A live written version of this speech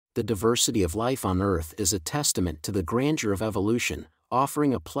The diversity of life on Earth is a testament to the grandeur of evolution,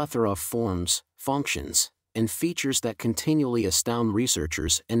 offering a plethora of forms, functions, and features that continually astound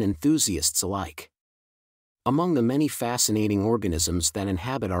researchers and enthusiasts alike. Among the many fascinating organisms that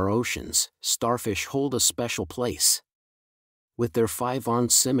inhabit our oceans, starfish hold a special place. With their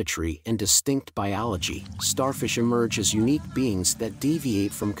five-armed symmetry and distinct biology, starfish emerge as unique beings that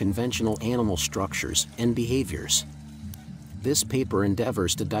deviate from conventional animal structures and behaviors. This paper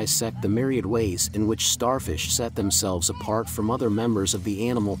endeavors to dissect the myriad ways in which starfish set themselves apart from other members of the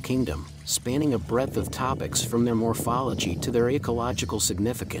animal kingdom, spanning a breadth of topics from their morphology to their ecological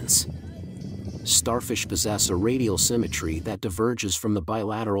significance. Starfish possess a radial symmetry that diverges from the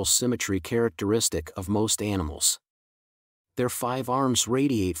bilateral symmetry characteristic of most animals. Their five arms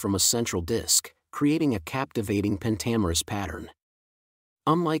radiate from a central disc, creating a captivating pentamerous pattern.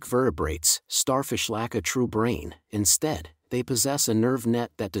 Unlike vertebrates, starfish lack a true brain. Instead, they possess a nerve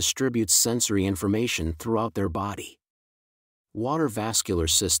net that distributes sensory information throughout their body. Water vascular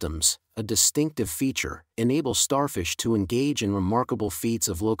systems, a distinctive feature, enable starfish to engage in remarkable feats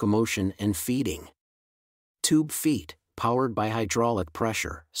of locomotion and feeding. Tube feet, powered by hydraulic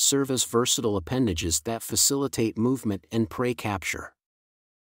pressure, serve as versatile appendages that facilitate movement and prey capture.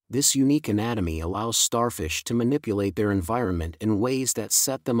 This unique anatomy allows starfish to manipulate their environment in ways that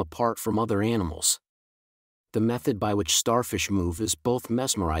set them apart from other animals. The method by which starfish move is both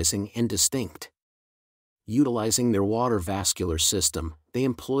mesmerizing and distinct. Utilizing their water vascular system, they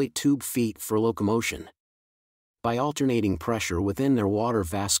employ tube feet for locomotion. By alternating pressure within their water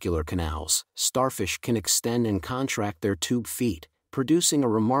vascular canals, starfish can extend and contract their tube feet, producing a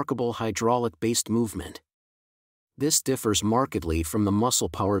remarkable hydraulic-based movement. This differs markedly from the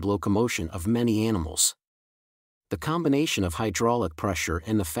muscle-powered locomotion of many animals. The combination of hydraulic pressure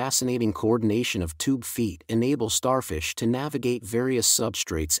and the fascinating coordination of tube feet enable starfish to navigate various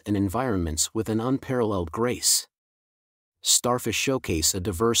substrates and environments with an unparalleled grace. Starfish showcase a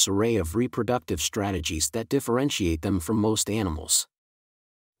diverse array of reproductive strategies that differentiate them from most animals.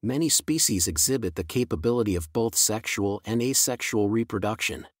 Many species exhibit the capability of both sexual and asexual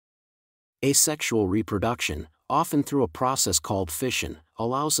reproduction. Asexual reproduction, often through a process called fission,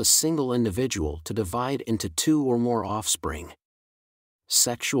 allows a single individual to divide into two or more offspring.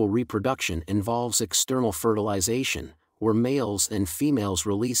 Sexual reproduction involves external fertilization, where males and females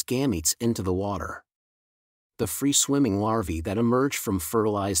release gametes into the water. The free-swimming larvae that emerge from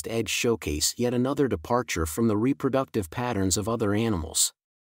fertilized eggs showcase yet another departure from the reproductive patterns of other animals.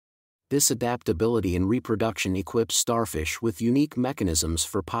 This adaptability in reproduction equips starfish with unique mechanisms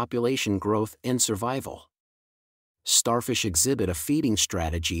for population growth and survival. Starfish exhibit a feeding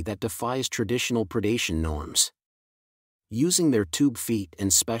strategy that defies traditional predation norms. Using their tube feet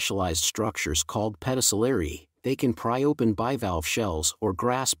and specialized structures called pedicellariae, they can pry open bivalve shells or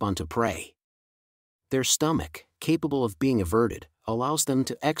grasp onto prey. Their stomach, capable of being everted, allows them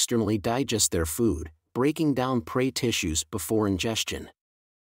to externally digest their food, breaking down prey tissues before ingestion.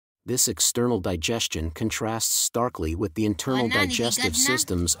 This external digestion contrasts starkly with the internal digestive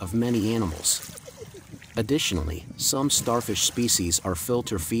systems of many animals. Additionally, some starfish species are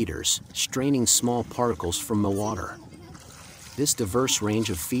filter feeders, straining small particles from the water. This diverse range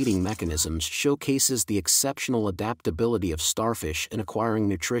of feeding mechanisms showcases the exceptional adaptability of starfish in acquiring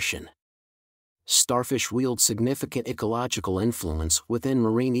nutrition. Starfish wield significant ecological influence within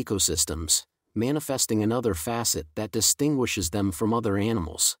marine ecosystems, manifesting another facet that distinguishes them from other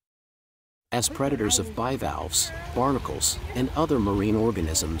animals. As predators of bivalves, barnacles, and other marine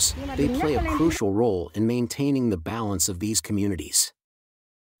organisms, they play a crucial role in maintaining the balance of these communities.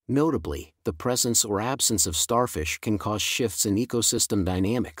 Notably, the presence or absence of starfish can cause shifts in ecosystem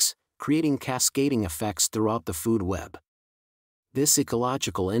dynamics, creating cascading effects throughout the food web. This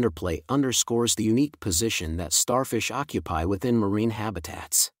ecological interplay underscores the unique position that starfish occupy within marine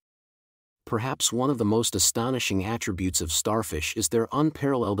habitats. Perhaps one of the most astonishing attributes of starfish is their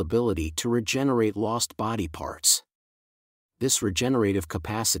unparalleled ability to regenerate lost body parts. This regenerative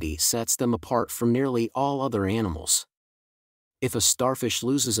capacity sets them apart from nearly all other animals. If a starfish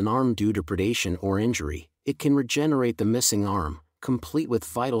loses an arm due to predation or injury, it can regenerate the missing arm, complete with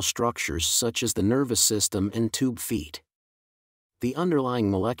vital structures such as the nervous system and tube feet. The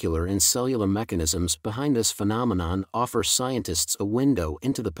underlying molecular and cellular mechanisms behind this phenomenon offer scientists a window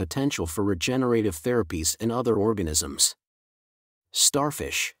into the potential for regenerative therapies in other organisms.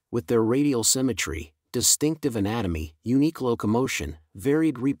 Starfish, with their radial symmetry, distinctive anatomy, unique locomotion,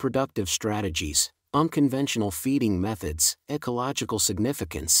 varied reproductive strategies, unconventional feeding methods, ecological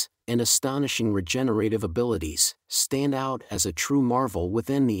significance, and astonishing regenerative abilities, stand out as a true marvel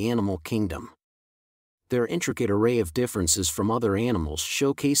within the animal kingdom. Their intricate array of differences from other animals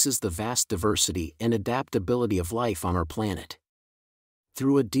showcases the vast diversity and adaptability of life on our planet.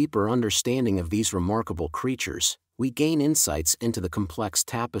 Through a deeper understanding of these remarkable creatures, we gain insights into the complex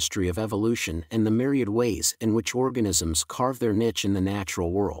tapestry of evolution and the myriad ways in which organisms carve their niche in the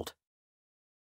natural world.